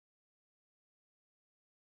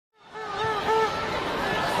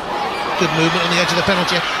good movement on the edge of the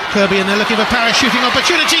penalty. Kirby, and they're looking for Parish, shooting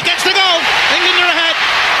opportunity, gets the goal! England are ahead!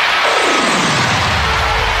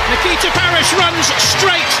 Nikita Parish runs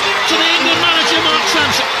straight to the England manager, Mark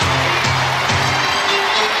Sampson.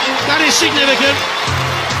 That is significant.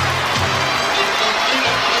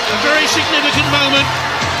 A very significant moment.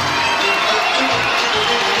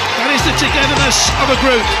 That is the togetherness of a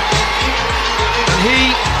group. And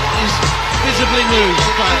he is visibly moved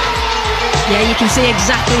by it. Yeah, you can see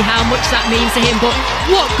exactly how much that means to him, but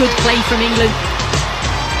what good play from England.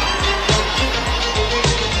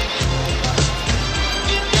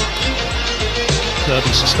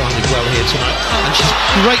 Kirby's started well here tonight, and she's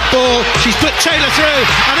great ball, she's put Taylor through,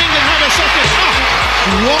 and England have a second.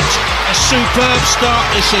 Oh, what a superb start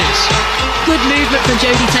this is. Good movement from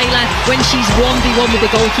Jodie Taylor. When she's 1v1 with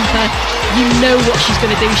the goalkeeper, you know what she's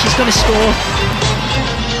going to do, she's going to score.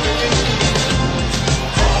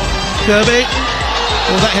 Kirby,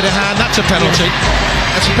 well, that hit a hand, that's a penalty.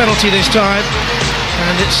 That's a penalty this time,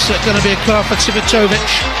 and it's going to be a car for Civitovic,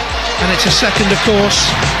 and it's a second, of course,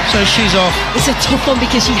 so she's off. It's a tough one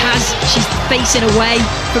because she's facing away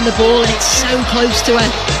from the ball, and it's so close to her,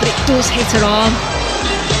 but it does hit her arm.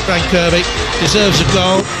 Frank Kirby deserves a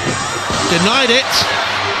goal, denied it,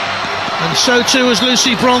 and so too was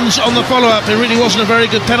Lucy Bronze on the follow-up. It really wasn't a very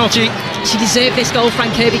good penalty. She deserved this goal,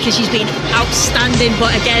 Frank Kirby, because she's been outstanding,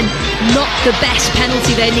 but again, not the best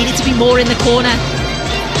penalty there. Needed to be more in the corner.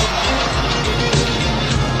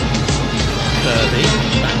 Kirby,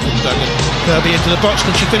 back from Duggan. Kirby into the box.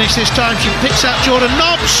 Can she finish this time? She picks out Jordan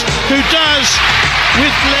Nobbs, who does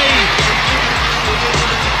with glee.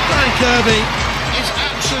 Frank Kirby is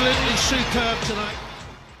absolutely superb tonight.